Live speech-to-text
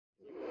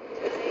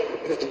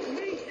Get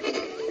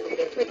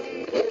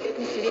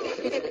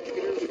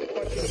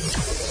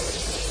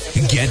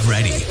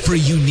ready for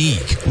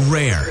unique,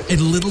 rare,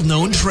 and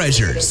little-known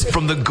treasures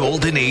from the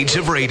golden age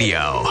of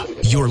radio.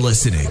 You're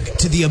listening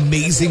to The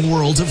Amazing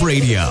World of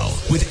Radio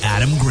with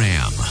Adam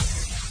Graham.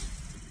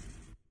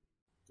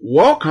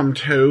 Welcome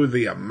to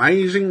The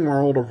Amazing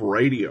World of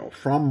Radio.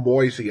 From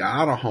Boise,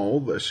 Idaho,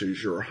 this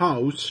is your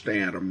host,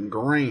 Adam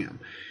Graham.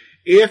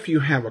 If you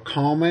have a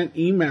comment,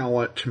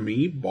 email it to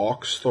me,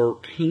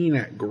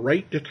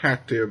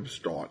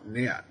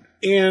 box13@greatdetectives.net.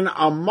 In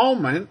a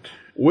moment,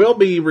 we'll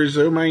be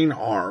resuming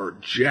our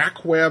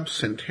Jack Webb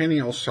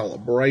Centennial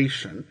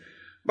Celebration,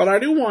 but I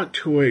do want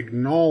to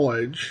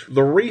acknowledge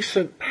the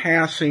recent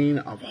passing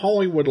of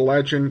Hollywood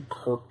legend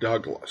Kirk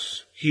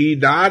Douglas. He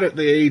died at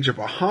the age of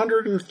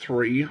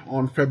 103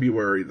 on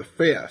February the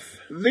 5th.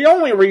 The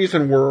only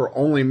reason we're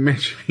only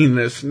mentioning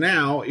this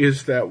now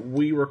is that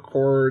we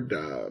record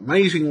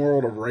Amazing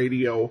World of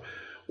Radio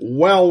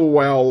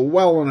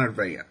well in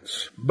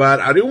advance.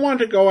 But I do want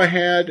to go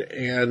ahead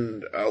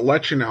and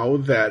let you know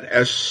that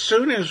as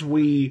soon as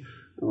we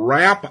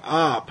wrap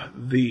up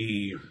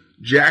the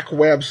Jack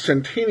Webb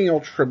Centennial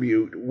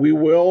Tribute, we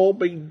will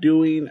be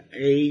doing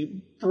a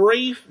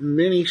brief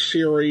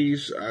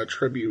mini-series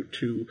tribute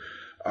to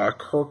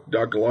Kirk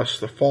Douglas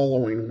the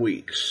following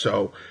week.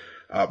 So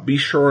be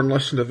sure and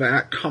listen to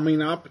that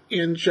coming up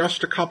in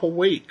just a couple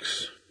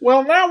weeks.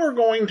 Well, now we're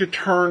going to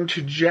turn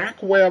to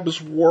Jack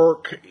Webb's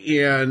work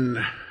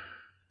in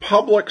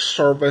public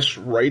service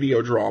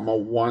radio drama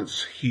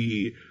once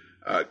he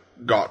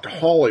got to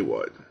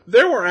Hollywood.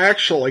 There were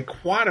actually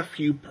quite a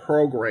few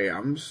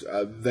programs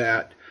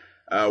that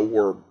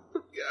were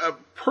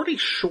pretty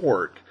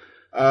short,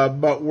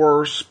 but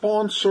were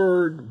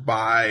sponsored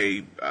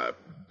by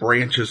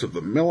branches of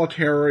the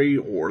military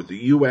or the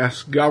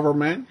U.S.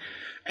 government.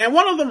 And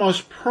one of the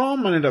most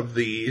prominent of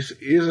these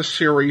is a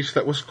series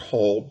that was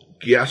called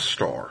Guest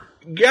Star.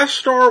 Guest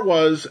Star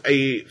was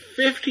a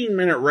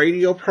 15-minute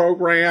radio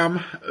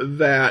program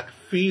that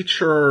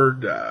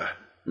featured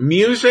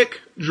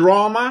music,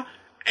 drama,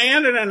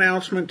 and an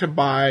announcement to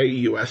buy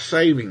U.S.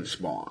 savings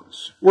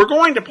bonds. We're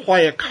going to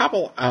play a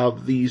couple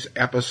of these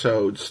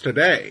episodes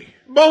today.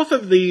 Both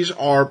of these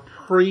are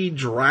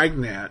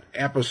pre-Dragnet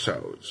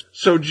episodes.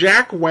 So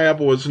Jack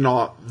Webb was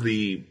not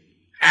the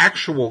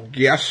actual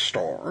guest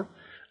star,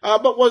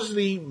 but was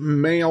the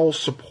male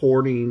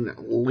supporting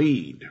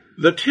lead.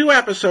 The two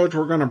episodes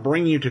we're going to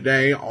bring you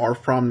today are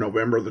from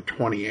November the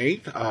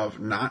 28th of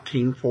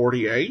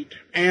 1948,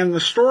 and the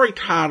story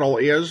title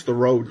is The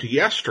Road to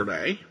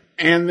Yesterday,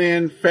 and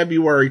then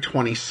February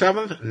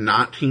 27th,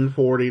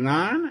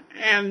 1949,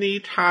 and the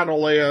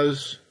title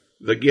is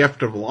The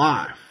Gift of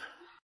Life.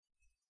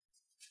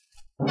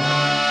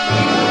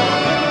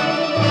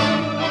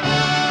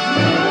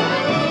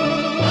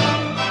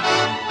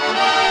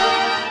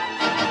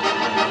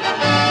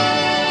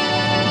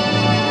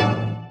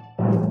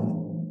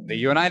 The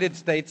United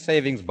States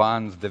Savings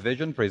Bonds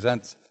Division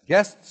presents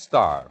Guest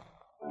Star.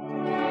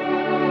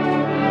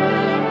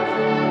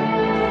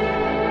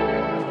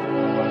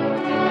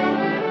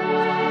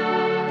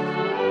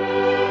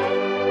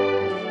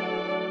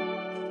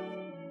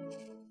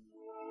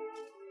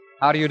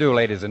 How do you do,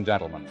 ladies and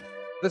gentlemen?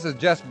 This is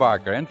Jess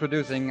Barker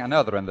introducing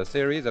another in the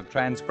series of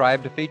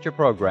transcribed feature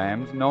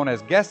programs known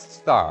as Guest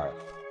Star,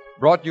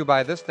 brought to you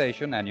by this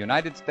station and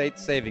United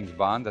States Savings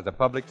Bonds as a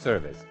public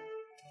service.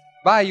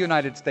 Buy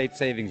United States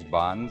Savings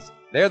Bonds.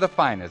 They're the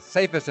finest,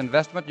 safest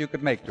investment you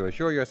could make to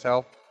assure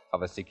yourself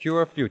of a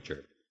secure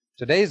future.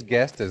 Today's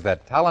guest is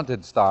that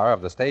talented star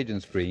of the stage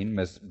and screen,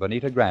 Miss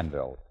Bonita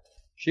Granville.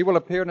 She will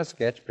appear in a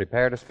sketch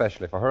prepared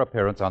especially for her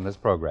appearance on this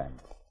program.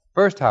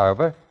 First,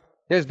 however,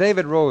 here's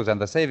David Rose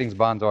and the Savings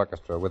Bonds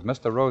Orchestra with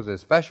Mr.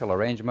 Rose's special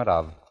arrangement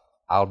of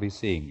I'll Be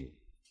Seeing You.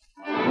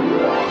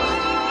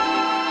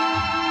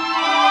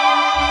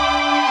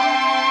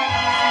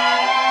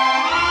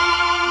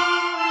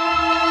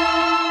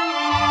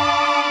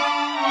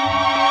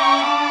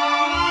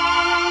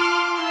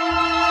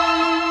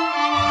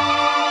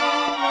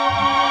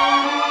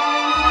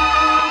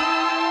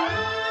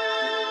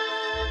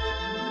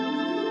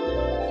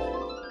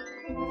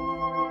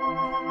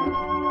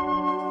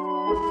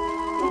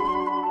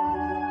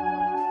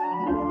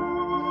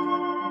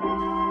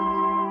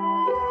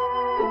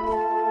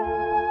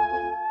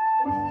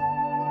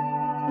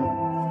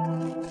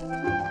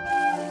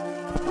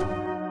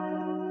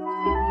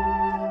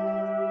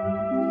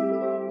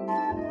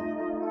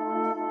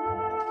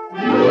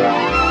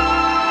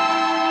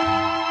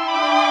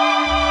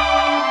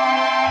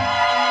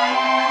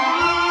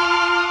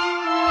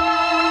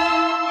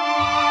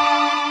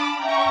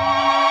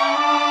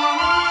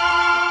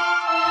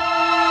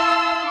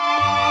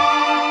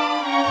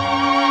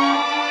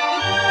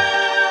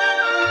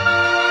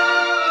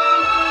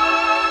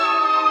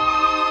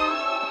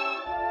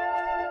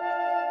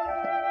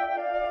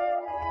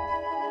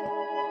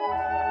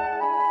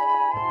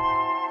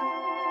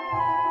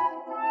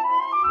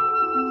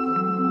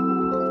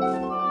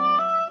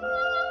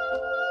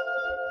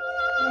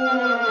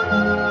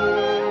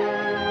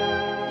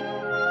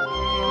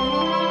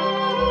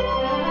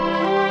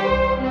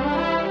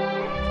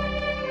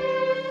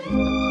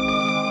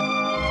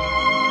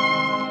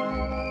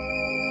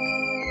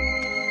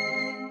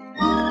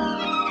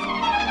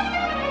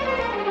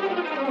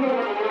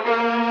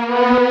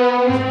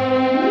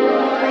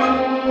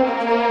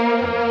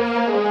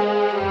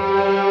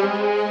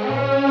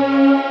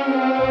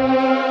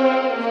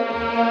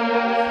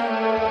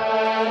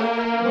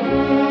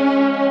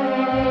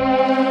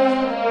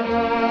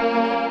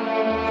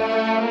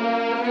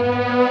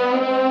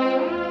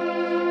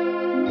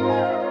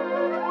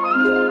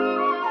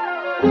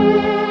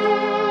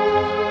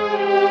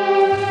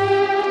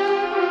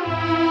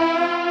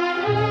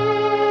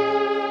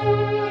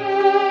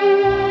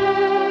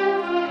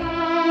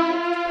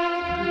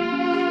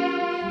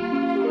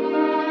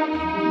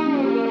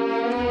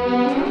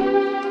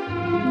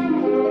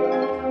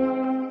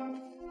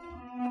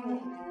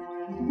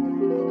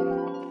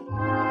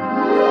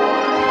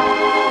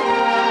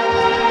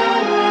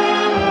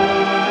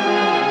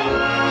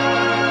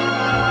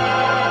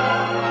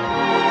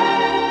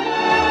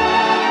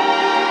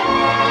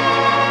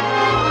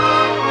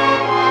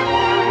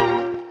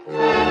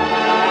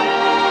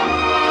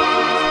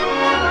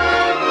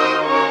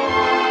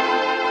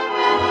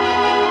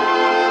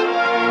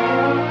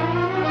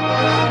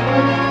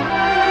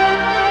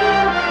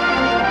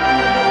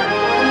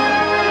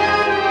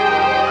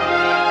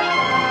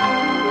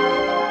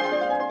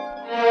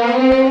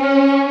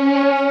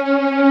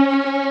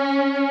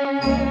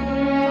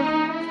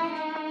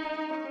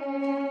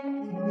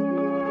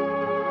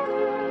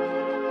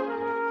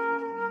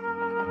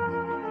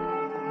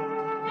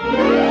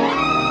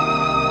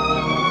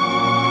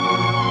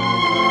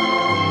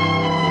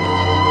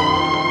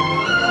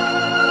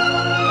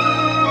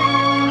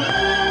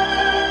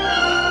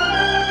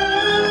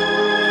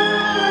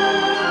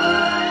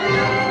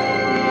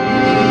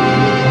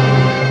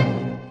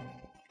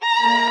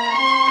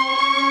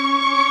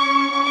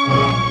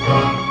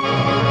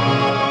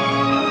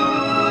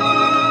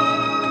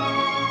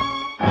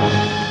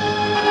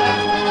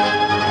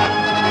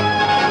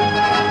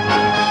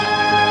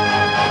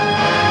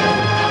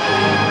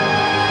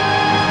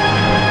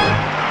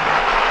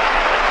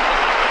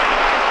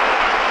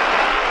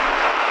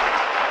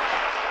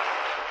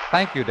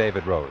 Thank you,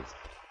 David Rose.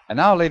 And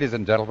now, ladies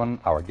and gentlemen,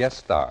 our guest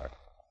star.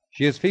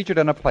 She is featured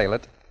in a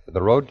playlet,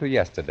 The Road to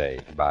Yesterday,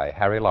 by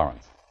Harry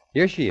Lawrence.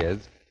 Here she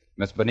is,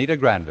 Miss Benita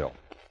Granville.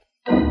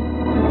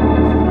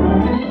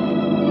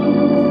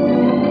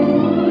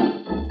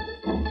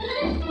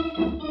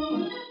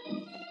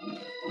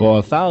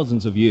 For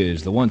thousands of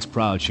years, the once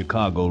proud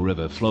Chicago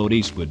River flowed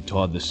eastward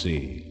toward the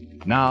sea.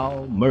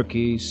 Now,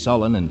 murky,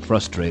 sullen, and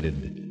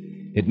frustrated,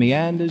 it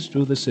meanders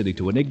through the city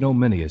to an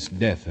ignominious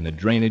death in a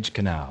drainage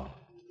canal.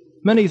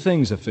 Many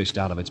things are fished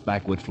out of its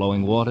backward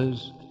flowing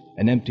waters: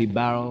 an empty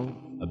barrel,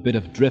 a bit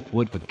of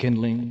driftwood for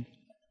kindling,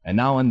 and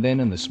now and then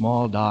in the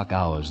small dark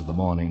hours of the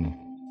morning,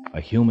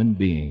 a human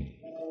being.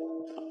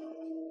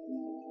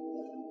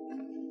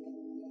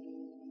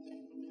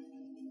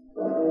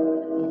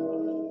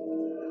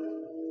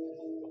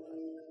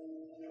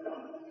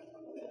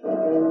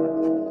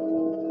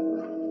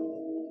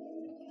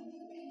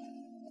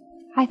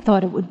 I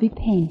thought it would be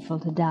painful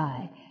to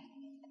die,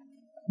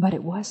 but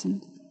it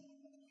wasn't.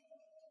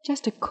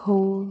 Just a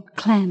cold,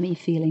 clammy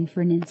feeling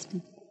for an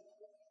instant.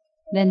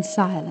 Then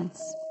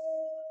silence.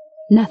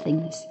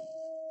 Nothingness.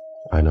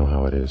 I know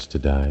how it is to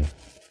die.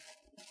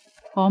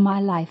 All my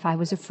life I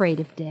was afraid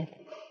of death.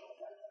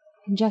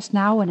 And just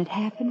now when it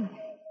happened,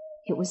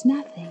 it was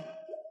nothing.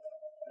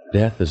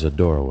 Death is a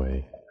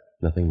doorway,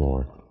 nothing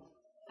more.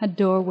 A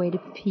doorway to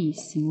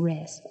peace and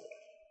rest.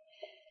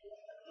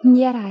 And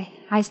yet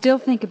I still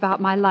think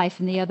about my life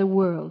in the other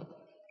world.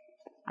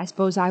 I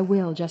suppose I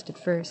will, just at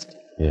first.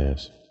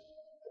 Yes.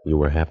 You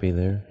were happy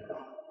there?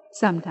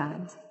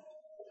 Sometimes.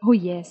 Oh,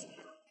 yes.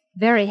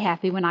 Very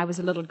happy when I was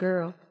a little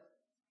girl.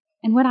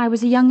 And when I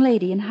was a young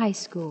lady in high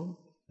school.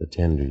 The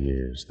tender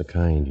years, the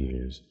kind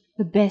years.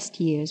 The best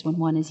years when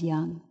one is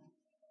young.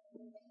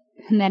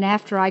 And then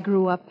after I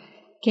grew up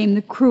came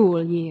the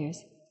cruel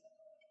years.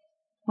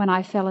 When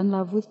I fell in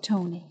love with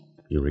Tony.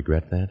 You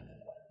regret that?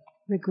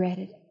 Regret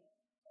it.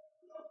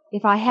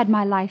 If I had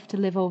my life to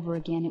live over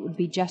again, it would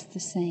be just the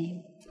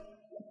same.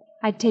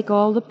 I'd take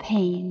all the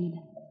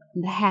pain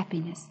and the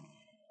happiness,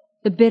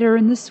 the bitter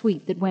and the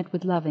sweet that went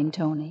with loving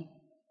Tony.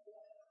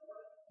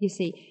 You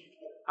see,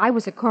 I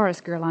was a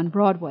chorus girl on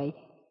Broadway,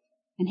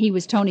 and he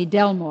was Tony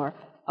Delmore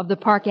of the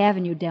Park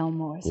Avenue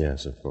Delmores.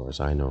 Yes, of course.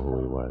 I know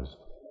who he was.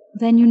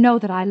 Then you know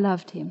that I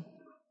loved him,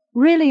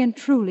 really and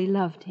truly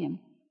loved him.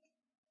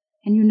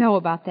 And you know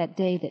about that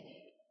day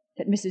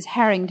that Mrs.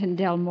 Harrington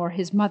Delmore,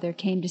 his mother,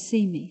 came to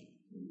see me.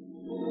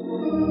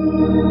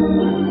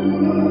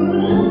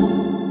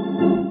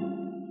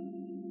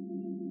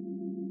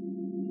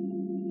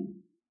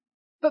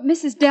 But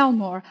Mrs.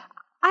 Delmore,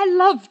 I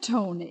love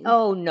Tony.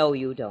 Oh, no,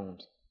 you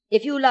don't.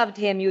 If you loved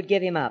him, you'd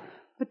give him up.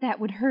 But that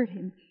would hurt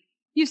him.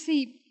 You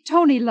see,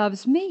 Tony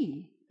loves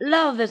me.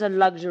 Love is a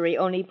luxury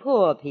only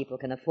poor people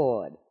can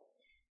afford.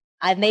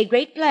 I've made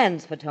great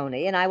plans for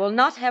Tony, and I will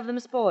not have them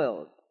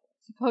spoiled.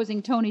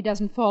 Supposing Tony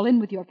doesn't fall in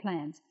with your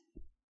plans.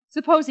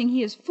 Supposing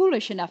he is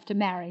foolish enough to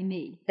marry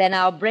me. Then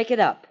I'll break it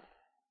up.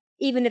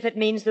 Even if it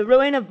means the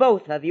ruin of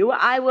both of you,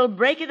 I will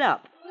break it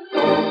up.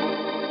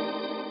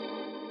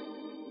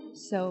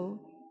 So,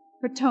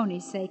 for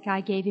Tony's sake,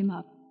 I gave him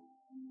up.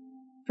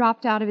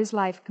 Dropped out of his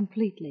life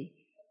completely.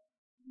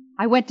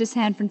 I went to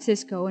San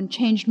Francisco and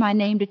changed my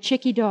name to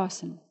Chickie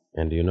Dawson.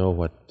 And do you know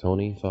what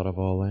Tony thought of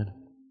all that?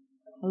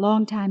 A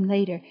long time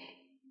later,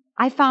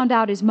 I found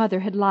out his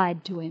mother had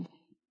lied to him.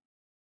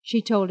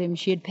 She told him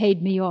she had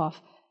paid me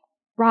off,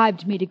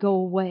 bribed me to go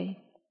away.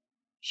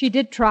 She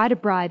did try to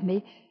bribe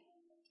me,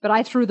 but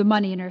I threw the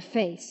money in her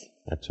face.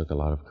 That took a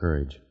lot of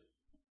courage.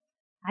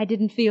 I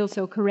didn't feel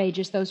so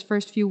courageous those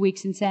first few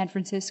weeks in San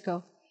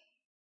Francisco.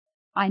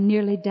 I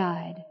nearly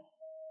died.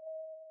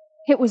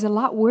 It was a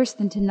lot worse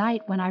than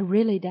tonight when I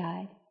really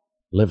died.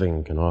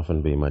 Living can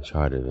often be much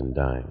harder than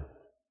dying.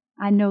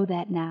 I know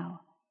that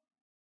now.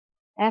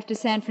 After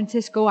San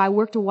Francisco, I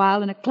worked a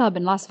while in a club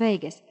in Las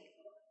Vegas.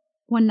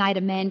 One night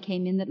a man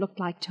came in that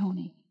looked like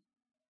Tony.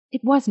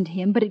 It wasn't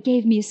him, but it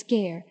gave me a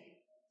scare.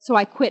 So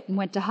I quit and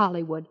went to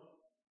Hollywood.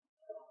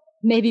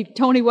 Maybe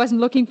Tony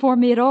wasn't looking for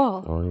me at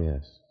all. Oh,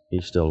 yes. He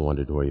still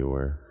wondered where you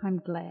were. I'm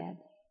glad.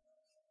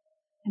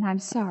 And I'm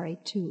sorry,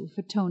 too,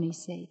 for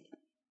Tony's sake.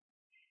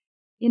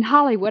 In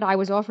Hollywood, I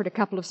was offered a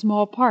couple of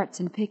small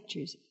parts in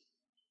pictures.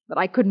 But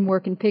I couldn't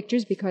work in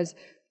pictures because,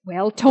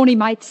 well, Tony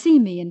might see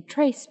me and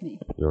trace me.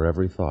 Your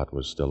every thought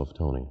was still of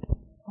Tony.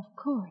 Of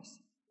course.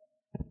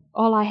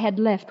 All I had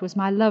left was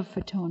my love for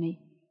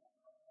Tony.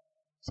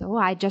 So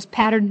I just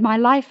patterned my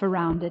life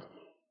around it.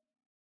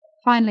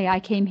 Finally, I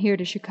came here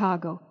to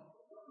Chicago.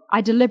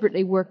 I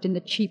deliberately worked in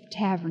the cheap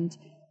taverns,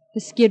 the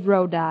Skid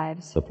Row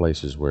dives. The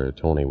places where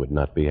Tony would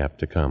not be apt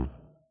to come.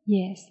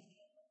 Yes.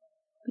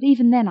 But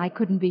even then I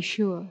couldn't be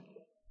sure.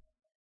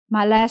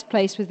 My last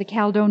place was the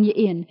Caledonia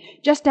Inn,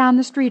 just down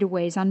the street a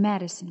ways on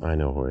Madison. I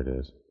know where it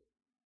is.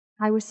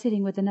 I was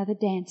sitting with another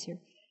dancer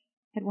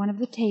at one of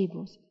the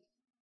tables,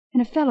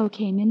 and a fellow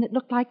came in that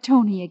looked like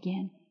Tony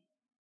again.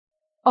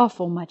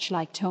 Awful much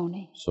like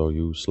Tony. So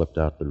you slipped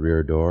out the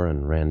rear door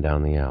and ran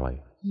down the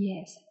alley.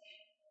 Yes.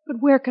 But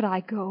where could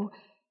I go?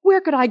 Where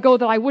could I go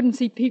that I wouldn't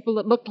see people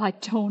that looked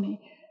like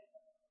Tony?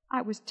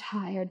 I was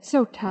tired,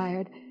 so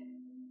tired.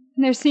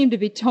 And there seemed to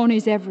be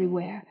Tonys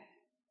everywhere.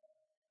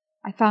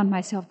 I found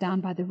myself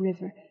down by the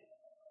river.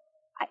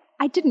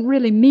 I didn't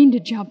really mean to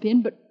jump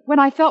in, but when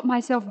I felt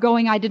myself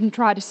going, I didn't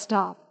try to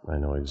stop. I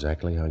know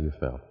exactly how you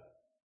felt.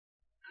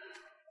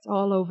 It's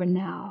all over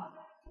now.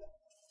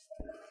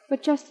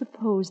 But just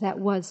suppose that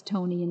was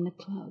Tony in the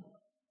club.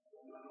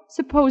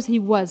 Suppose he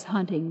was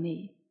hunting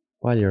me.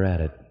 While you're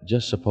at it,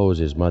 just suppose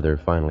his mother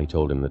finally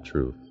told him the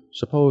truth.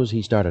 Suppose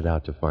he started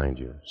out to find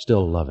you,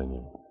 still loving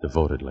you,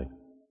 devotedly.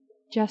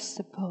 Just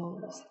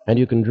suppose. And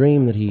you can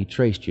dream that he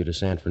traced you to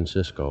San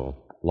Francisco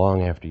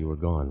long after you were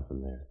gone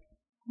from there.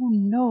 Oh,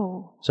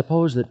 no.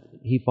 Suppose that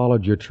he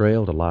followed your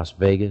trail to Las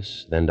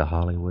Vegas, then to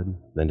Hollywood,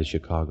 then to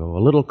Chicago, a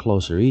little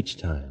closer each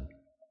time.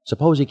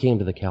 Suppose he came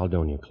to the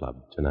Caledonia Club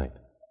tonight.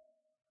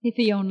 If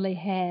he only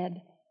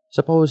had.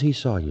 Suppose he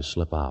saw you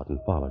slip out and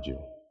followed you,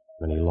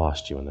 then he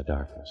lost you in the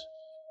darkness.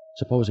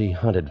 Suppose he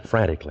hunted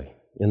frantically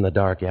in the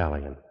dark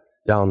alley and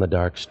down the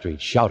dark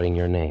street, shouting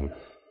your name.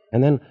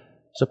 And then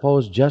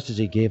suppose just as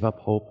he gave up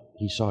hope,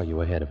 he saw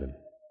you ahead of him.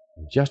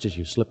 And just as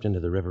you slipped into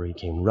the river, he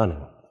came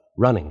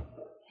running.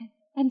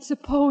 And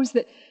suppose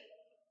that...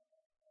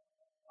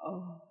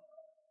 Oh,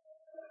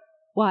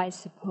 why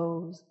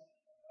suppose?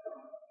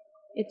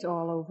 It's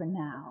all over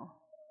now.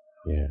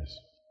 Yes,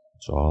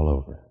 it's all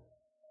over.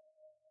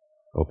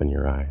 Open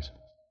your eyes.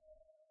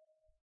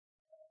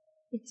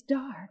 It's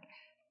dark.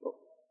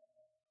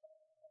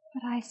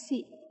 But I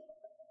see...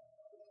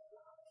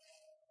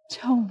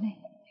 Tony.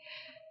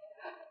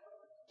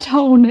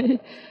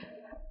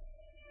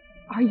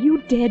 Are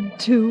you dead,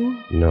 too?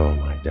 No,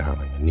 my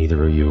darling, and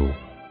neither are you.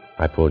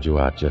 I pulled you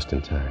out just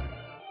in time.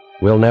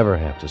 We'll never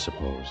have to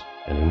suppose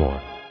anymore.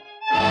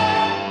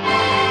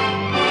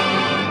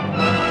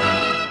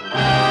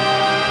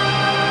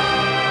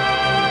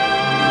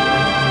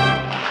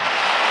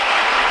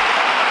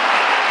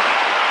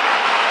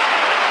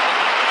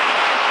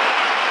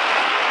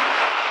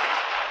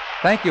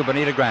 Thank you,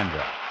 Bonita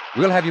Granville.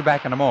 We'll have you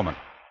back in a moment.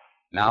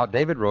 Now,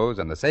 David Rose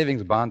and the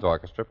Savings Bonds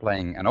Orchestra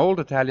playing an old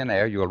Italian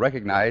air you'll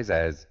recognize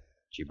as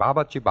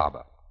Cibaba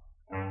Cibaba.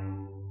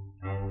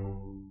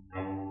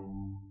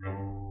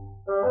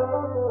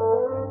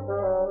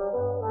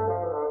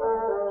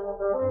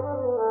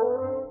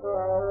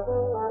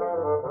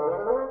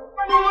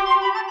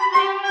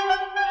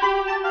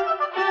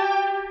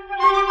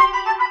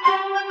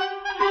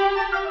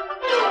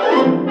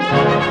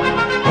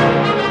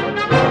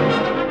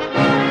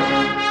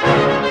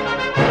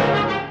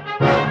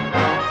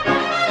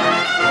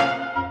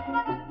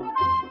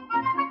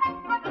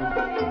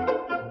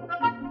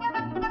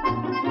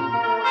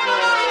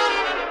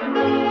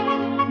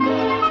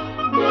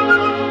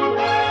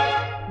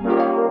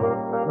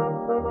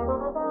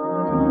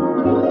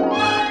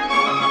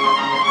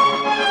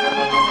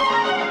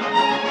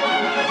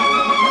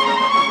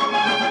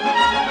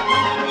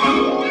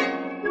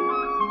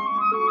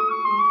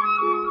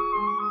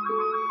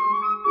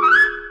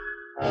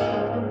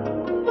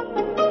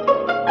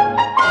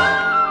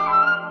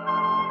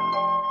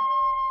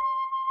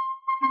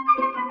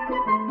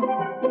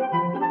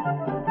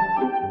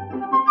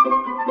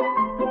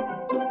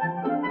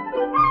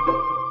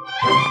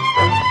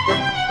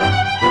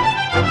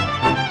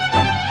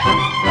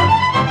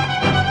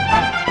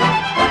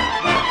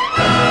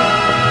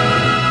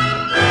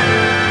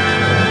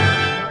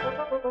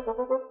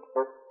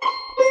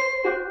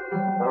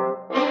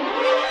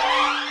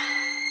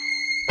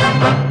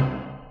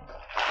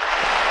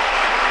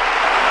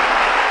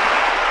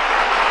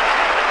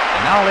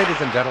 Now,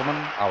 ladies and gentlemen,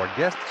 our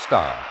guest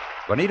star,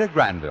 Bonita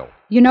Granville.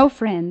 You know,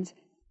 friends,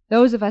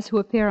 those of us who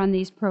appear on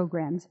these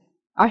programs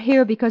are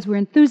here because we're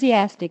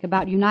enthusiastic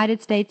about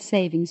United States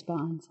savings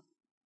bonds.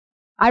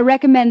 I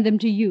recommend them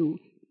to you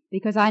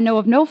because I know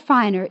of no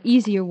finer,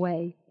 easier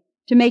way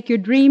to make your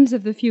dreams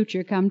of the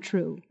future come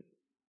true.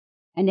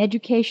 An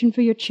education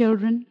for your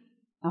children,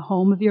 a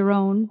home of your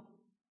own,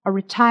 a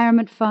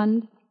retirement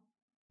fund,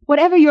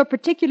 whatever your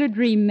particular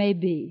dream may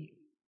be,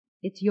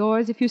 it's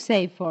yours if you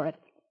save for it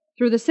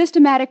through the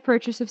systematic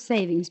purchase of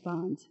savings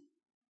bonds.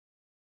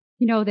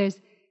 You know,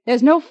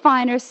 there's no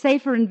finer,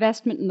 safer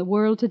investment in the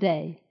world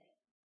today.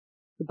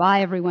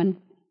 Goodbye, everyone.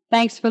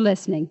 Thanks for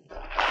listening.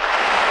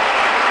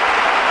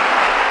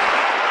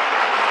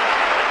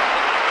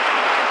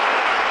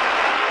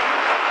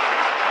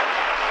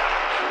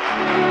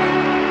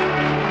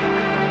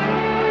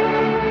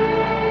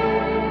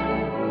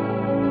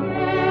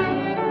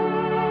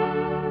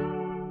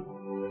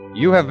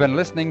 You have been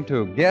listening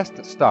to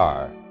Guest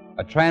Star,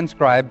 a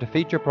transcribed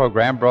feature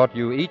program brought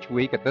you each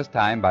week at this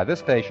time by this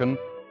station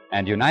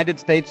and United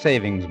States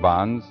Savings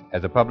Bonds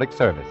as a public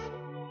service.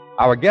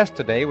 Our guest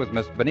today was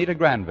Miss Bonita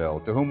Granville,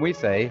 to whom we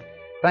say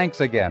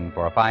thanks again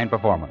for a fine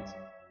performance.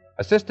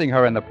 Assisting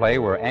her in the play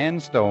were Ann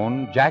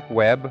Stone, Jack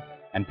Webb,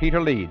 and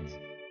Peter Leeds.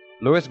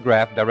 Louis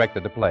Graff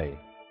directed the play.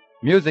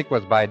 Music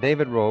was by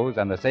David Rose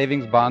and the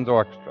Savings Bonds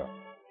Orchestra.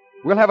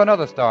 We'll have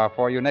another star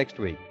for you next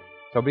week,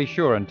 so be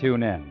sure and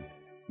tune in.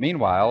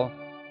 Meanwhile,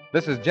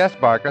 this is Jess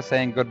Barker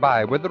saying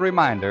goodbye with the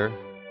reminder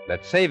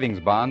that savings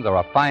bonds are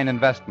a fine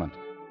investment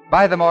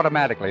Buy them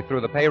automatically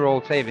through the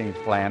payroll savings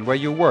plan where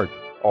you work,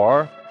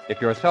 or, if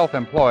you're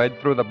self-employed,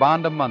 through the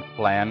bond-a-month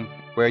plan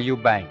where you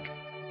bank.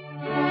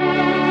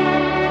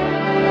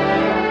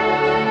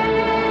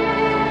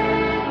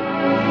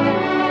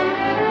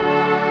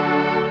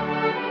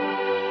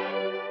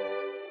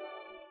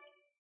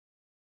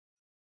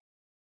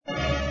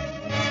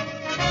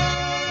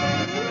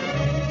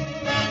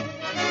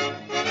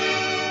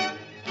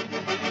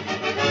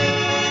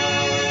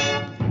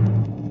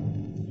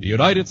 The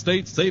United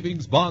States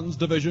Savings Bonds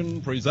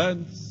Division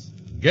presents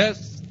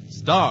Guest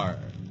Star.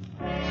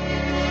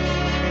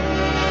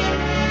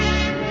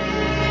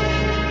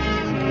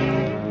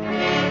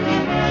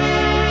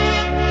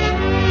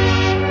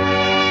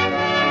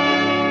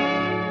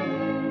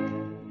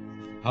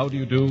 How do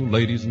you do,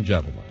 ladies and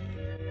gentlemen?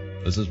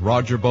 This is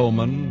Roger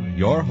Bowman,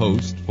 your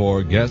host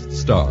for Guest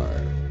Star,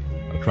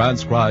 a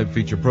transcribed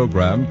feature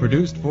program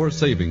produced for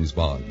Savings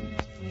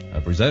Bonds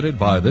and presented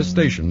by this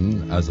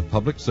station as a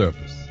public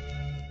service.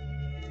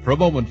 For a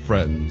moment,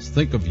 friends,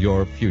 think of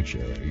your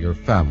future, your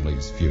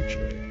family's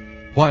future.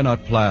 Why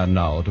not plan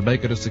now to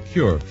make it a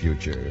secure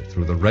future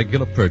through the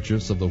regular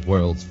purchase of the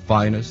world's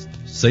finest,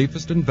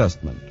 safest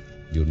investment,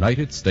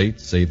 United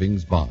States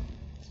Savings Bonds?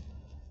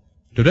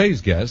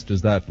 Today's guest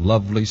is that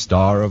lovely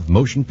star of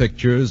motion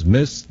pictures,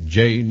 Miss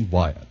Jane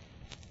Wyatt.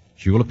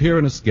 She will appear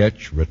in a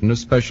sketch written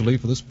especially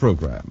for this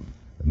program,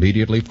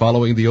 immediately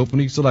following the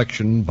opening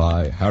selection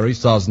by Harry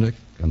Sosnick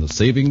and the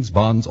Savings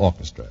Bonds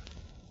Orchestra,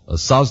 a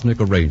Sosnick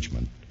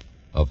arrangement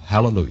of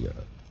Hallelujah.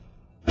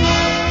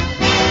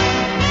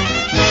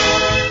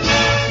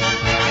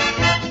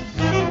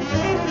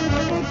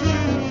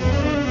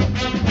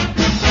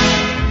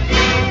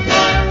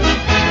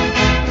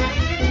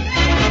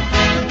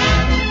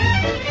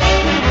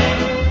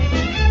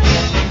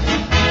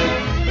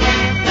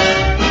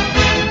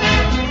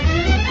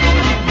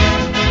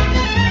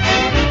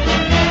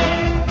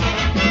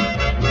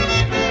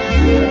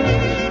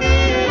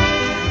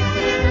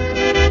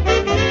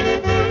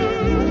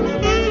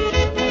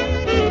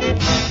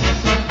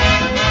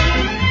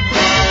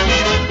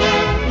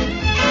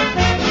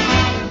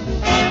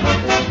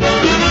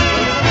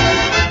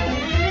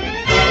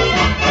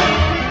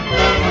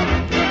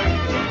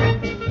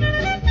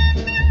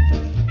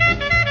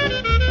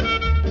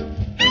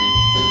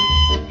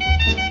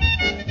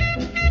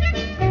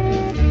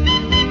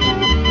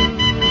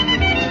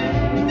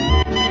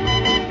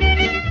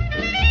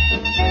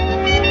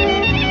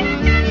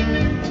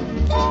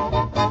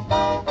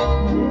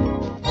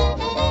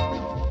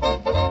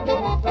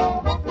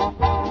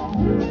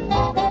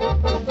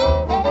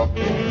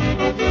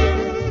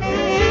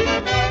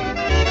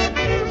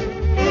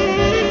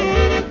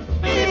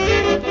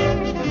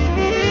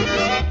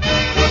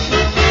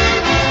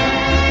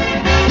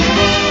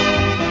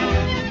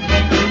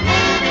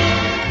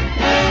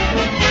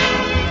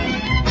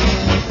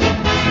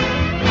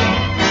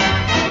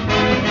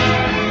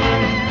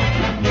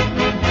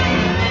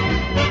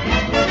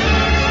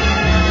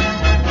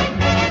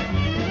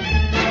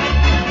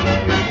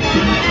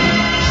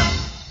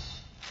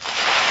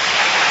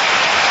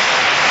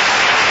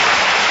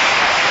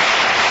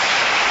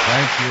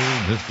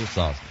 Mr.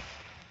 Sosnick.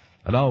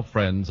 And now,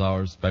 friends,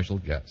 our special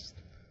guest.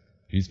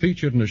 He's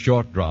featured in a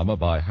short drama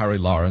by Harry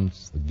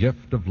Lawrence, The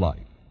Gift of Life.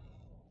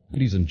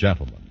 Ladies and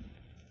gentlemen,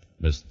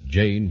 Miss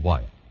Jane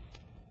Wyatt.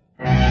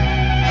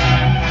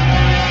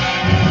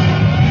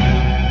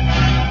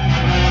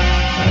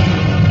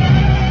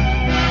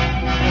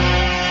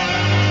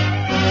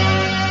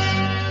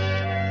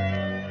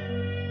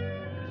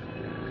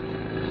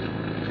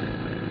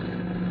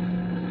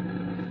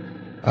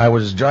 I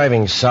was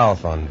driving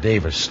south on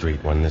Davis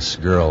Street when this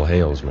girl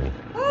hails me.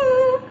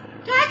 Oh,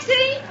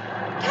 taxi!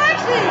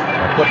 Taxi!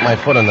 I put my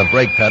foot on the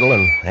brake pedal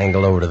and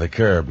angled over to the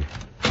curb.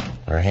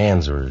 Her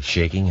hands were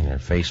shaking and her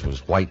face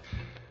was white.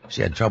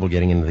 She had trouble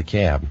getting into the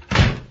cab.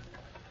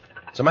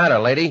 What's the matter,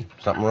 lady?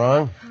 Something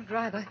wrong? Oh,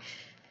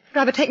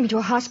 driver, take me to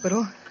a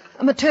hospital.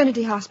 A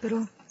maternity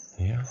hospital.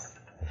 Yeah?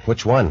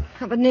 Which one?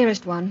 Oh, the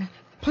nearest one.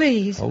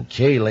 Please.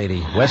 Okay,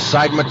 lady. West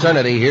Side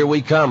Maternity, here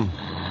we come.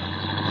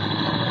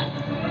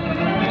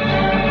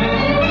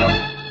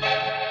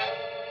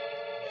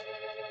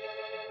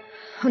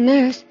 Oh,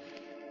 nurse.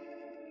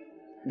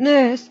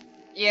 Nurse.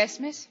 Yes,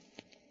 miss?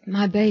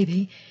 My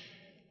baby.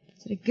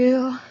 Is it a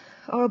girl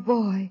or a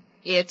boy?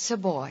 It's a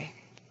boy.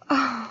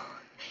 Oh.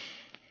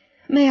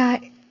 May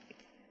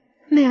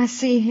I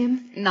see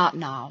him? Not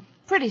now.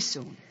 Pretty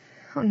soon.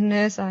 Oh,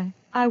 nurse, I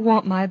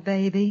want my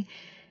baby.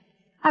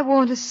 I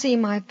want to see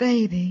my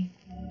baby.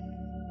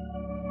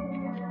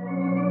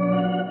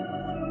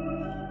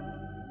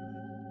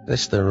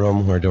 This the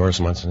room where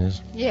Doris Munson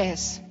is?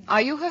 Yes.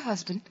 Are you her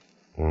husband?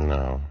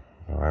 No.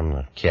 I'm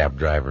the cab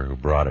driver who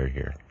brought her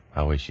here.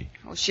 How is she?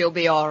 Oh, she'll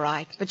be all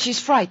right, but she's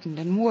frightened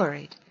and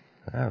worried.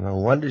 No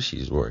wonder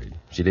she's worried.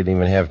 She didn't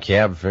even have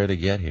cab fare to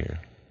get here.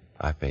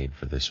 I paid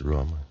for this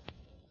room.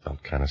 I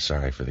felt kind of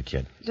sorry for the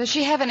kid. Does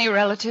she have any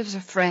relatives or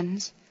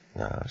friends?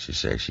 No, she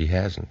says she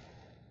hasn't.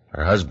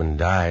 Her husband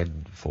died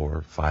 4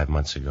 or 5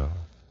 months ago.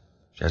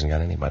 She hasn't got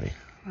anybody.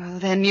 Well,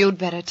 then you'd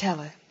better tell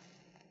her.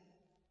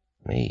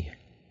 Me?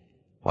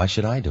 Why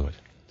should I do it?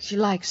 She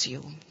likes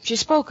you. She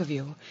spoke of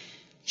you.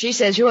 She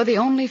says you're the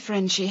only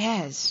friend she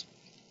has.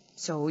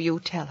 So you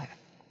tell her.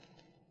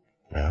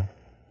 Well,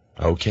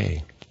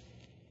 okay.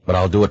 But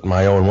I'll do it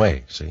my own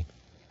way, see?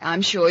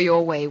 I'm sure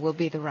your way will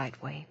be the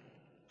right way.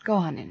 Go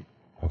on in.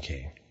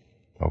 Okay.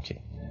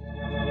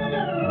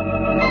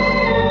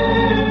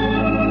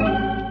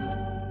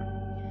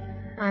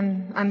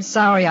 I'm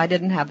sorry I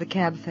didn't have the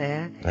cab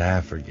fare.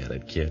 Forget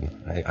it, kid.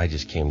 I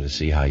just came to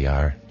see how you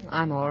are.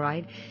 I'm all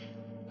right.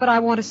 But I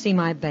want to see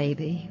my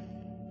baby.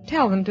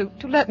 Tell them to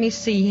let me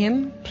see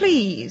him,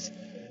 please.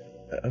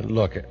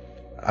 Look,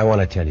 I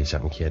want to tell you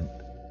something, kid.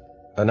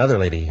 Another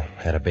lady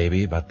had a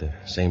baby about the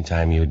same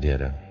time you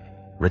did, a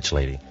rich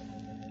lady.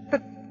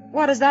 But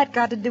what has that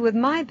got to do with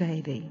my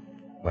baby?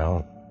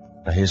 Well,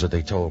 here's what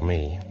they told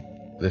me.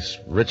 This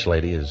rich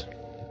lady is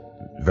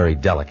very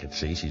delicate,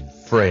 see? She's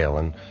frail,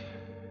 and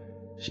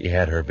she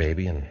had her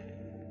baby, and,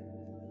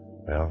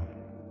 well,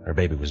 her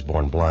baby was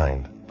born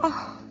blind.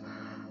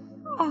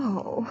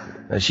 Oh.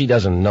 She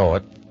doesn't know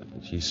it.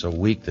 She's so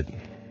weak that,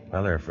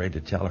 well, they're afraid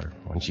to tell her.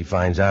 When she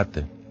finds out,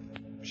 the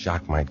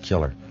shock might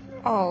kill her.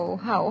 Oh,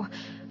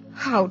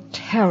 how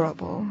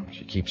terrible.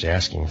 She keeps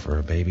asking for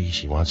her baby.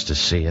 She wants to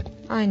see it.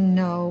 I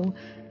know.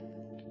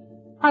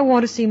 I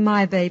want to see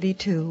my baby,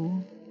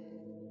 too.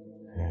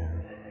 Yeah.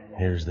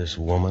 Here's this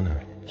woman,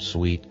 a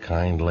sweet,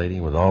 kind lady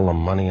with all the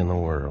money in the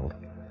world.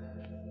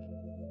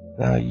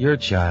 Now, your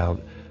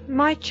child...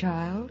 My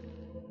child?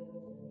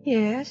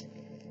 Yes.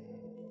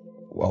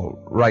 Well,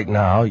 right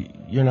now,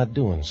 you're not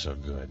doing so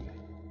good.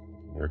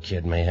 Your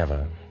kid may have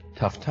a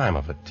tough time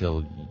of it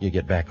till you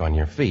get back on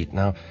your feet.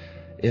 Now,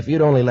 if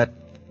you'd only let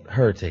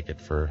her take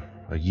it for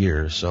a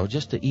year or so,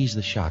 just to ease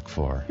the shock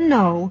for her.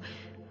 No.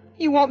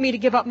 You want me to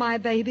give up my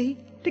baby?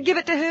 To give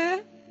it to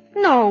her?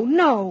 No.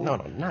 No,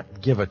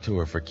 not give it to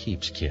her for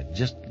keeps, kid.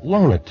 Just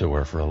loan it to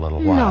her for a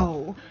little while.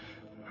 No.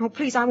 Oh,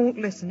 please, I won't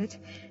listen.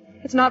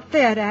 It's not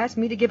fair to ask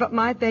me to give up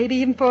my baby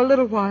even for a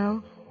little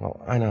while.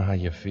 Well, I know how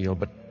you feel,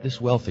 but this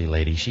wealthy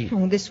lady,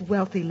 Oh, this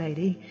wealthy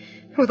lady.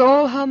 With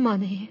all her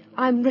money,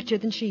 I'm richer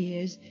than she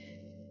is.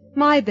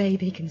 My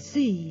baby can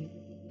see,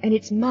 and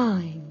it's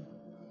mine.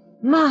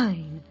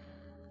 Mine.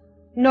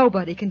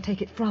 Nobody can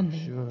take it from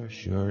me.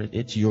 Sure.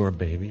 It's your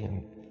baby,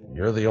 and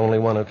you're the only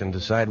one who can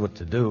decide what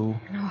to do.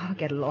 Oh, I'll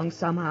get along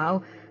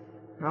somehow.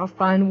 I'll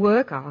find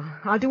work.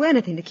 I'll do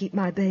anything to keep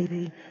my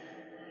baby.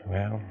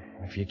 Well,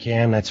 if you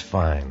can, that's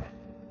fine.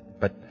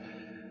 But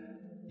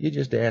you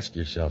just ask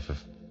yourself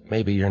if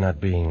maybe you're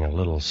not being a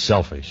little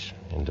selfish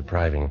in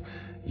depriving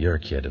your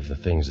kid of the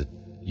things that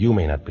you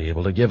may not be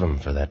able to give him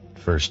for that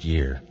first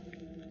year.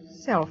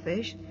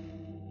 Selfish?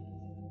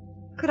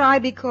 Could I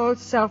be called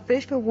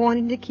selfish for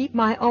wanting to keep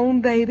my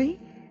own baby?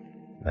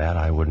 That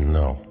I wouldn't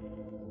know.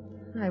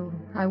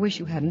 I wish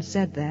you hadn't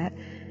said that.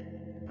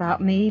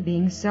 About me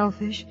being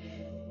selfish.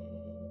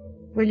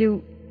 Will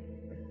you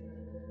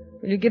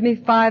give me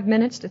 5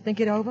 minutes to think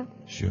it over?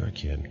 Sure,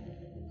 kid.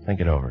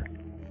 Think it over.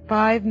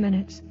 5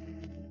 minutes.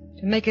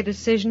 To make a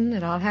decision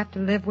that I'll have to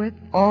live with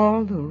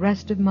all the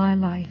rest of my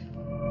life.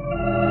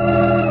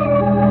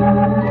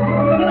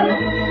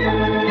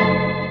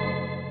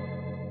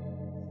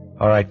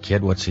 All right,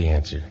 kid, what's the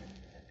answer?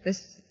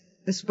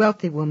 This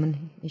wealthy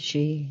woman, is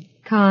she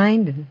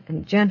kind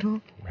and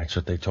gentle? That's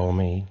what they told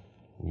me.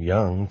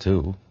 Young,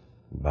 too.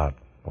 About,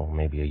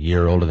 maybe a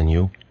year older than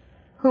you.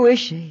 Who is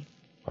she?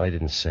 Well, I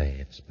didn't say.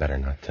 It's better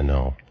not to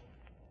know.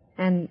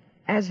 And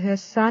as her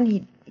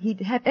son,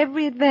 he'd have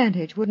every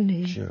advantage, wouldn't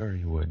he? Sure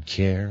he would.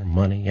 Care,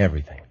 money,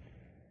 everything.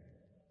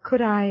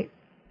 Could I,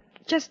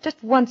 just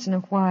once in a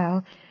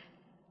while,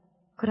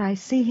 could I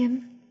see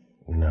him?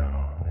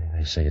 No,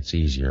 they say it's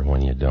easier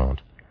when you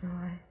don't.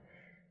 Oh,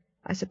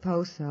 I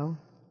suppose so.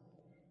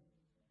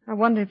 I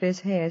wonder if his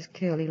hair's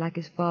curly like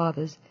his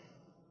father's.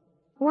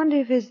 I wonder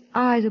if his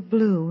eyes are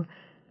blue.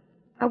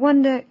 I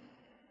wonder...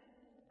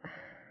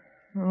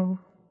 Oh,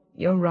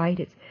 you're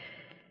right.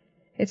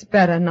 It's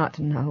better not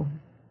to know.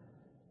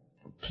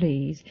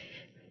 Please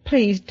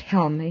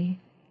tell me.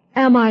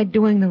 Am I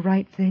doing the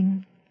right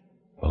thing?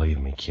 Believe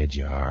me, kid,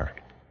 you are.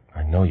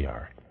 I know you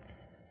are.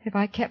 If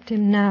I kept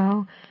him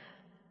now,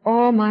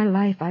 all my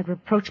life I'd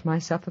reproach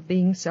myself for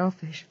being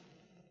selfish.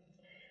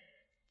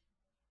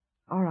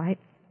 All right.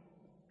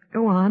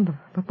 Go on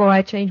before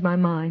I change my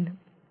mind.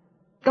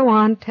 Go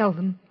on, tell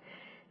them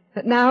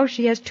that now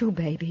she has 2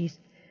 babies.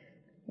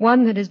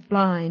 One that is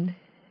blind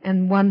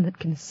and one that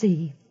can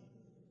see.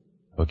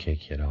 Okay,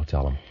 kid, I'll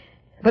tell them.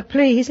 But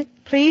please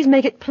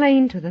make it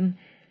plain to them.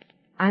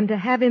 I'm to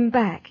have him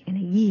back in a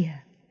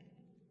year.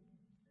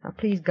 Now,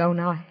 please go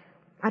now.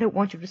 I don't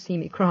want you to see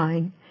me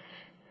crying.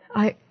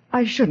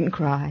 I shouldn't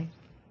cry.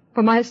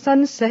 For my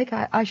son's sake,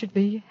 I should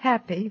be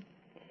happy.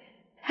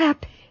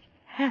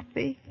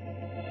 Happy.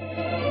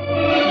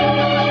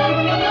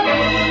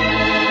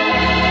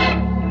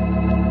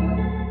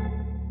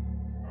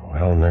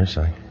 Well, nurse,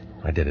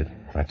 I did it.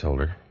 I told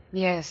her.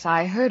 Yes,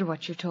 I heard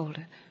what you told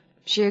her.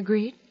 She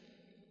agreed?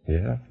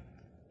 Yeah,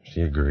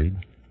 she agreed.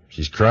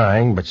 She's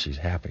crying, but she's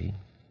happy.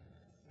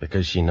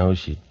 Because she knows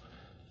she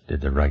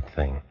did the right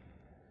thing.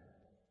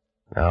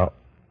 Now,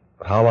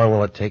 how long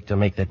will it take to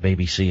make that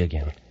baby see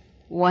again?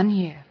 1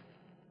 year.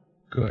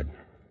 Good.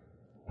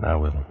 Now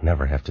we'll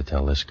never have to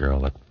tell this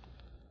girl that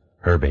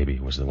her baby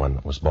was the one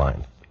that was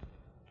blind.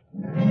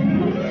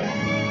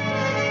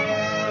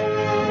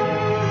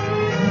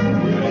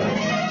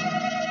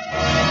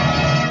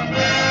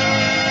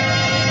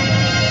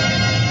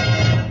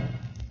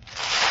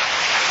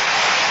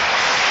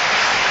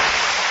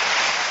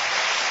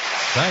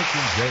 Thank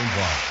you, Jane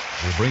White.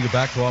 We'll bring you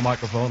back to our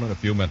microphone in a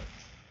few minutes.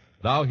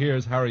 Now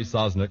here's Harry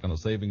Sosnick and the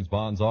Savings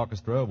Bonds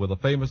Orchestra with a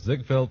famous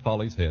Ziegfeld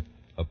Follies hit,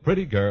 A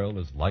Pretty Girl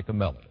is Like a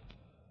Melody.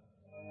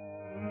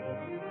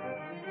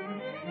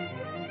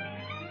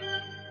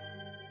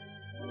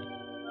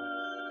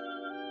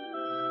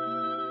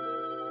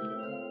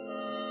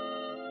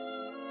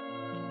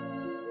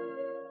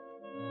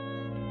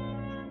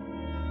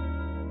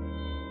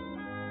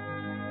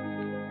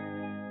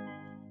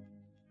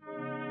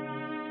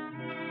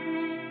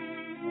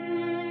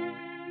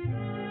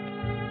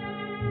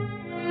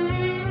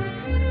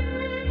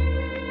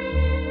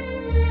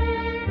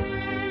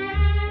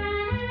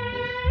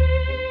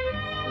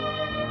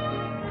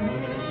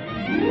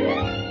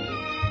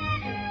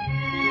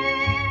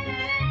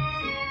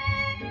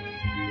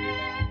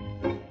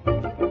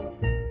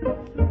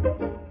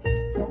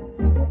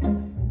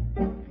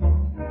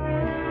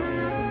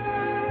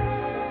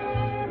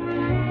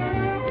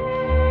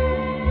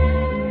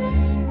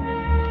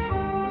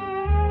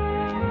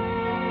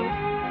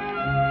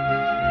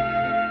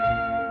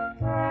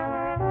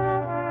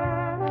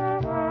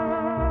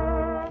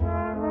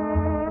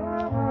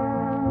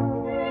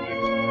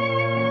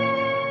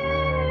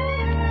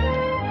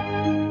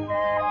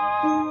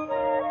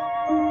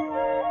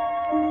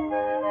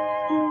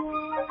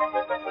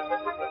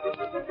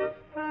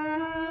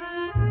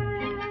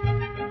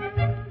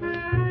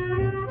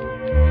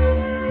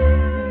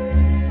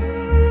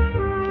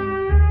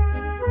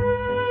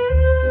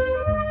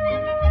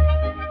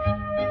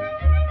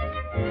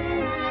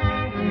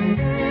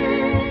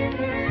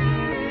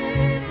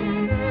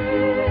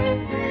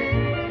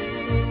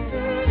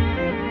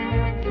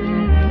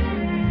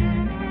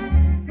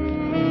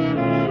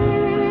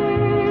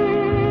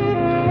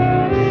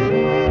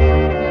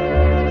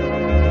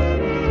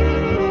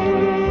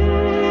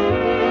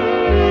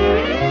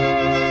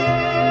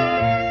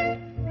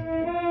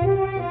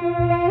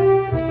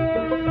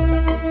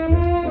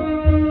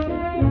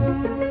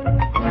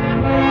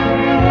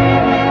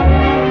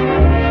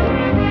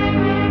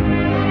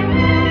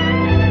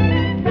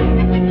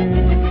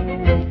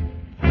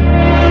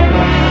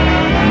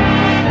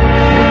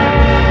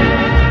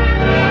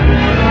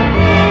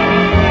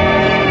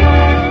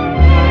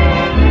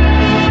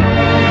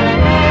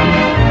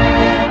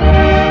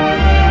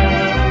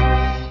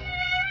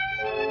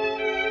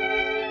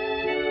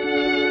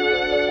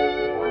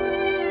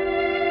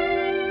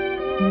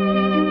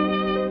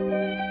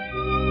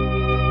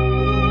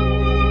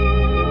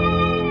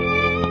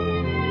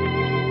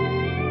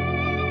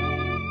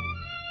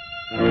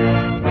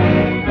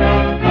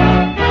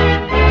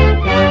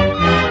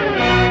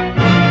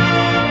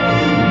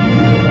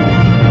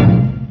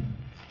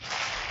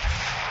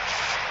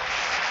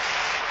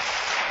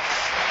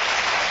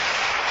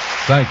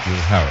 Thank you,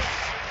 Harry.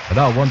 And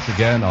now, once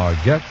again, our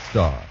guest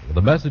star with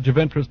a message of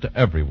interest to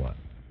everyone.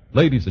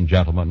 Ladies and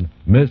gentlemen,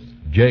 Miss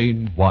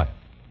Jane Wyatt.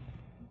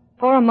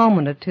 For a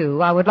moment or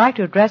two, I would like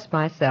to address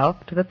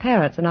myself to the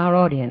parents in our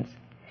audience.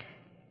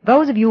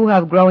 Those of you who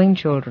have growing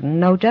children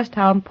know just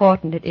how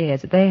important it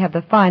is that they have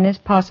the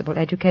finest possible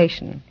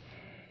education.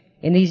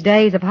 In these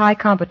days of high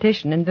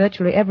competition in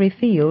virtually every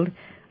field,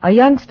 a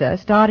youngster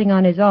starting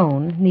on his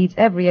own needs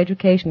every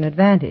education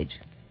advantage.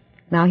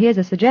 Now, here's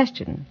a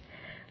suggestion.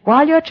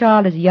 While your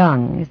child is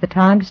young is the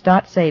time to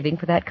start saving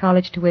for that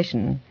college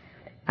tuition.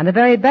 And the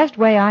very best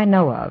way I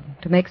know of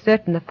to make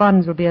certain the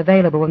funds will be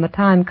available when the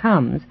time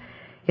comes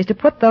is to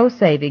put those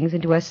savings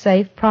into a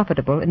safe,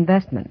 profitable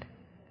investment.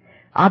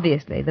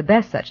 Obviously, the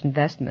best such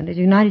investment is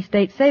United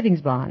States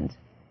savings bonds.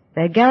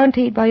 They're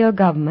guaranteed by your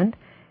government,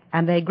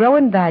 and they grow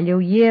in value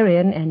year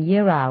in and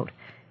year out,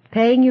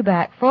 paying you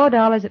back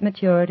 $4 at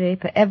maturity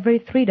for every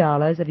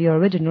 $3 of your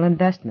original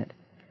investment.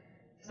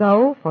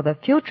 So, for the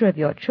future of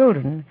your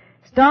children,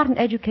 start an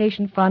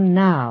education fund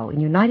now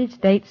in United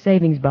States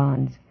savings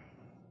bonds.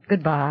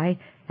 Goodbye,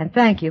 and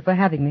thank you for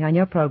having me on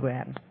your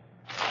program.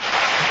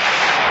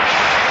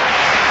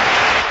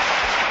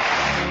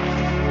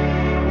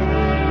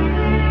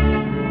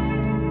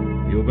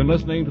 You've been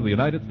listening to the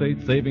United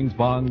States Savings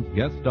Bonds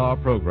Guest Star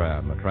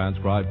Program, a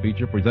transcribed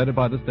feature presented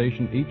by the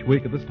station each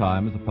week at this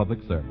time as a public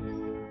service.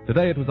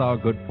 Today it was our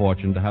good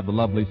fortune to have the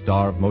lovely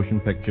star of motion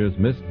pictures,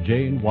 Miss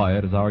Jane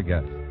Wyatt, as our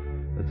guest.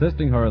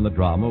 Assisting her in the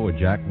drama were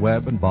Jack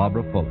Webb and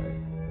Barbara Fuller.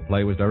 The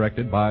play was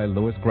directed by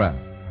Louis Graff.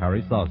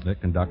 Harry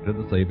Sosnick conducted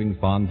the Savings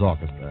Bonds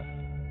Orchestra.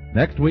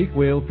 Next week,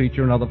 we'll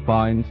feature another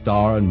fine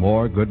star and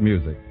more good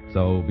music,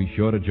 so be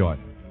sure to join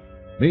us.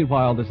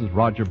 Meanwhile, this is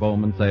Roger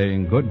Bowman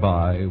saying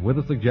goodbye with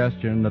a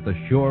suggestion that the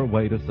sure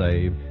way to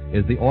save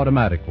is the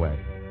automatic way.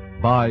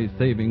 Buy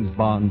savings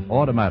bonds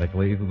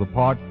automatically through the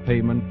part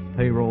payment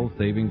payroll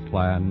savings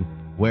plan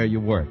where you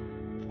work,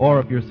 or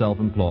if you're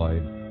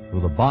self-employed,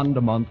 through the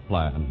bond-a-month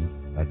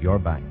plan at your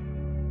bank.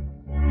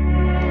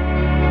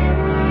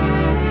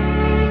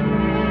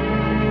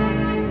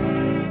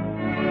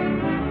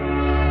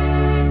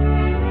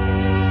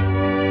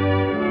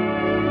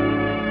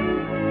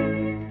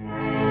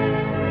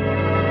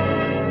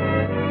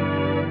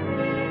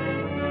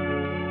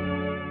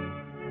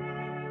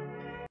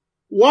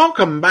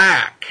 Welcome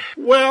back.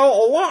 Well,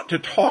 a lot to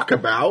talk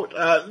about.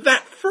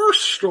 That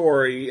first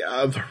story,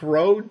 The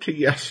Road to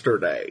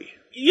Yesterday.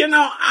 You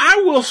know,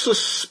 I will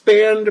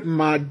suspend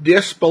my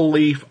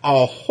disbelief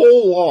a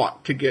whole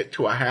lot to get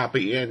to a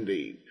happy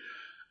ending.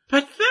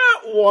 But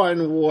that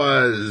one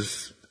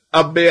was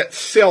a bit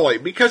silly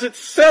because it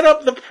set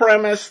up the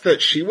premise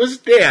that she was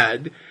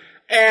dead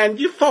and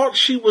you thought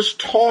she was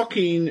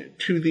talking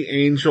to the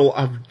angel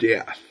of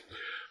death.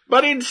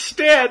 But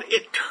instead,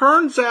 it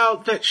turns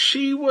out that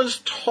she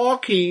was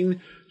talking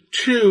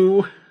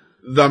to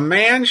the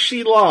man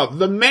she loved,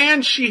 the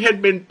man she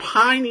had been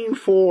pining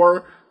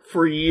for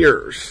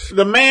years,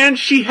 the man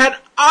she had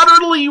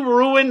utterly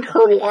ruined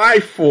her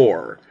life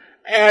for,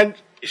 and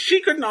she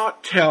could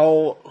not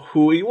tell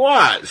who he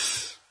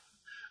was.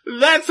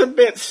 That's a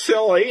bit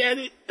silly,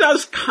 and it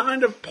does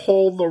kind of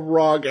pull the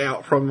rug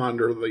out from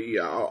under the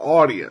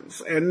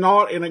audience, and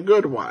not in a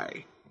good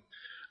way.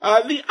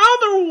 The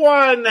other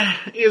one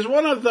is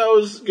one of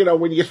those, you know,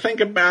 when you think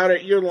about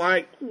it, you're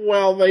like,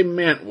 well, they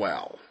meant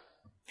well.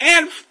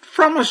 And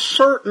from a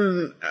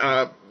certain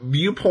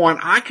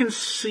viewpoint, I can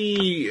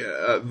see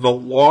the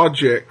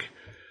logic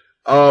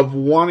of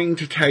wanting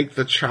to take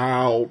the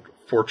child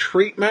for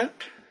treatment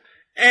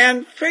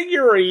and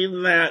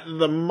figuring that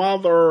the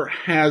mother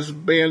has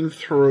been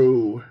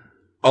through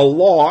a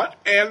lot,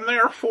 and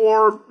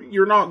therefore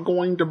you're not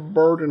going to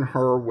burden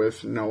her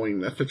with knowing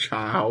that the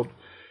child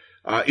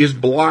is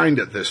blind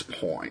at this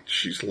point.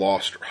 She's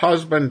lost her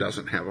husband,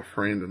 doesn't have a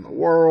friend in the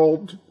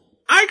world.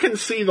 I can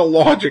see the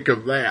logic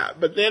of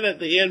that, but then at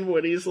the end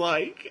when he's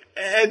like,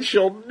 and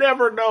she'll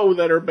never know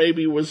that her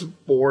baby was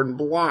born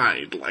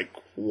blind, like,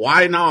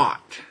 why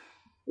not?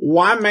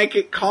 Why make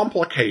it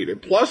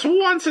complicated? Plus,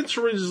 once it's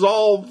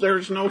resolved,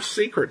 there's no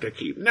secret to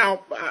keep.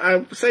 Now,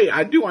 I say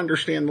I do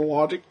understand the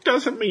logic.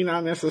 Doesn't mean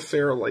I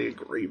necessarily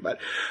agree, but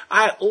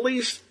I at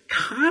least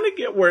kind of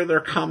get where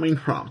they're coming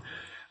from.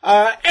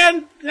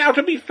 And now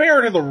to be fair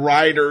to the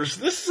writers,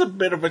 this is a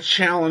bit of a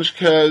challenge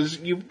because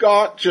you've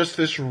got just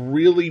this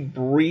really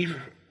brief,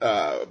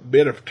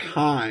 bit of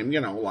time,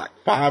 you know, like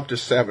 5 to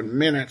 7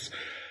 minutes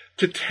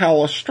to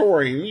tell a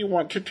story, and you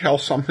want to tell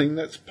something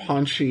that's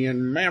punchy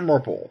and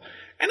memorable.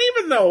 And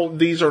even though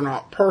these are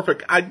not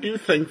perfect, I do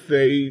think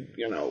they,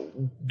 you know,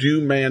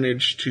 do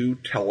manage to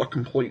tell a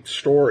complete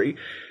story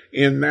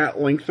in that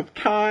length of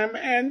time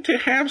and to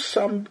have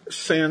some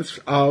sense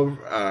of,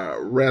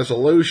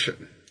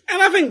 resolution. And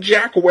I think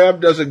Jack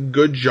Webb does a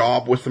good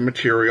job with the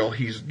material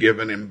he's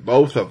given in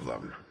both of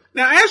them.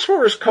 Now, as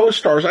for his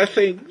co-stars, I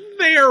think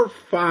they're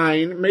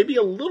fine, maybe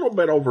a little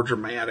bit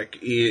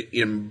overdramatic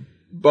in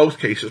both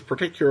cases,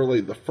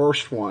 particularly the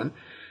first one.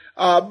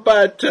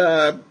 But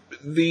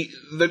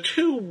the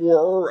two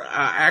were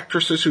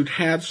actresses who'd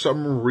had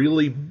some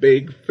really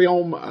big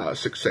film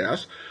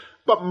success,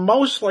 but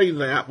mostly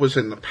that was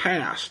in the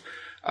past.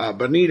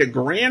 Bonita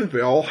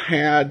Granville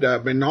had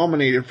been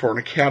nominated for an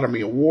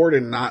Academy Award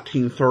in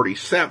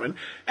 1937,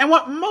 and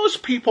what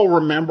most people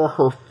remember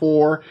her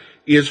for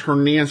is her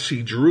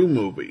Nancy Drew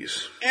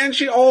movies. And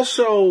she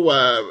also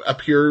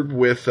appeared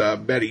with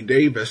Bette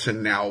Davis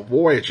in Now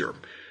Voyager.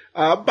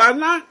 By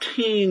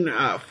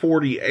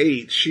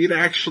 1948, she had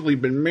actually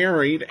been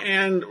married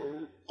and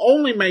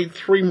only made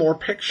 3 more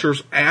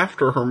pictures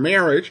after her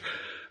marriage,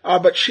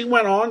 but she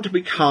went on to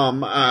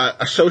become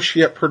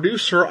associate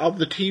producer of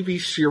the TV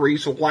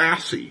series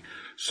Lassie.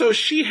 So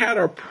she had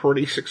a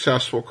pretty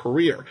successful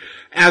career.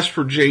 As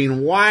for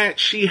Jane Wyatt,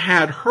 she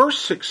had her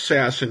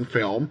success in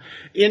film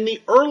in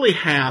the early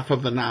half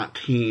of the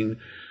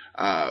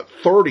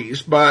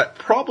 1930s, but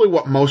probably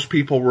what most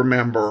people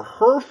remember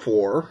her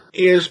for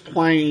is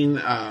playing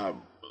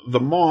the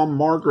mom,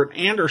 Margaret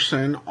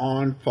Anderson,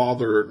 on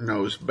Father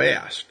Knows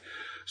Best.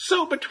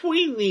 So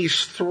between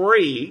these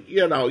 3,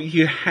 you know,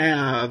 you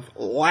have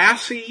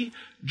Lassie,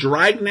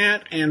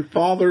 Dragnet, and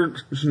Father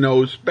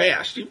Knows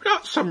Best. You've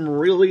got some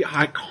really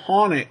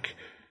iconic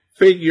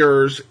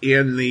figures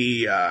in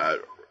the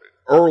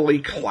early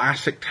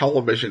classic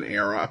television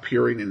era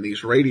appearing in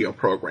these radio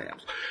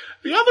programs.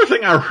 The other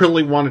thing I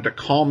really wanted to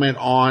comment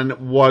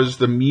on was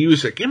the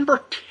music. In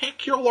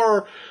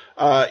particular,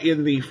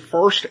 in the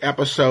first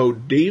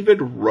episode,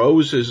 David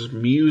Rose's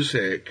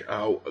music,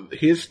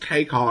 his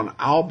take on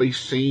I'll Be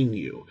Seeing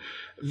You,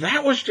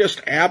 that was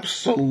just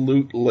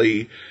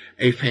absolutely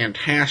a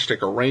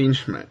fantastic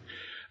arrangement.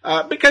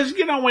 Because,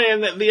 you know,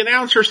 when the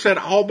announcer said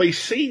I'll be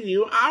seeing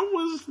you, I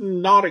was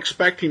not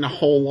expecting a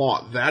whole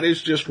lot. That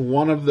is just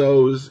one of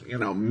those, you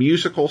know,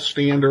 musical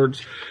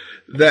standards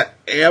that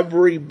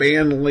every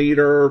band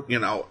leader, you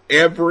know,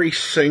 every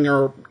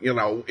singer, you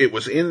know, it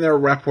was in their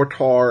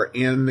repertoire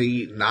in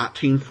the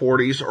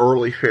 1940s,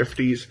 early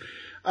 50s.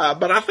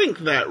 But I think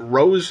that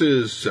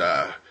Rose's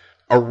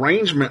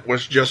arrangement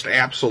was just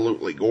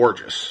absolutely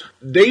gorgeous.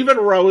 David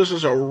Rose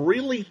is a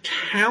really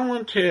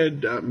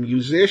talented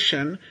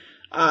musician,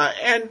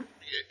 and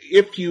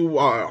if you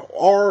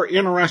are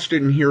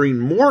interested in hearing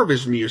more of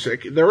his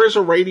music, there is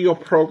a radio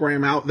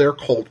program out there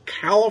called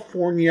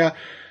California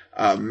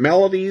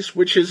Melodies,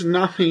 which is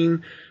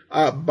nothing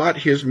but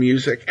his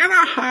music, and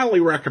I highly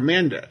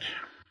recommend it.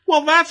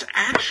 Well, that's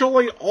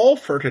actually all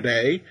for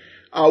today.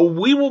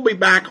 We will be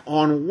back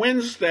on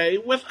Wednesday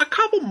with a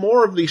couple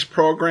more of these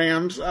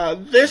programs,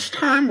 this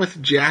time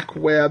with Jack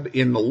Webb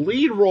in the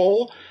lead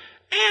role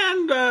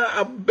and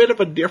a bit of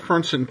a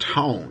difference in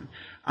tone.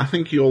 I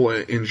think you'll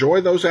enjoy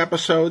those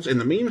episodes. In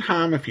the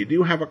meantime, if you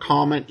do have a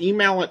comment,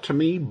 email it to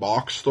me,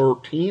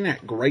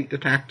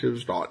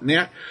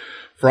 box13@greatdetectives.net.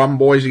 From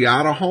Boise,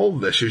 Idaho,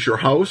 this is your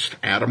host,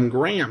 Adam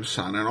Graham,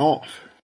 signing off.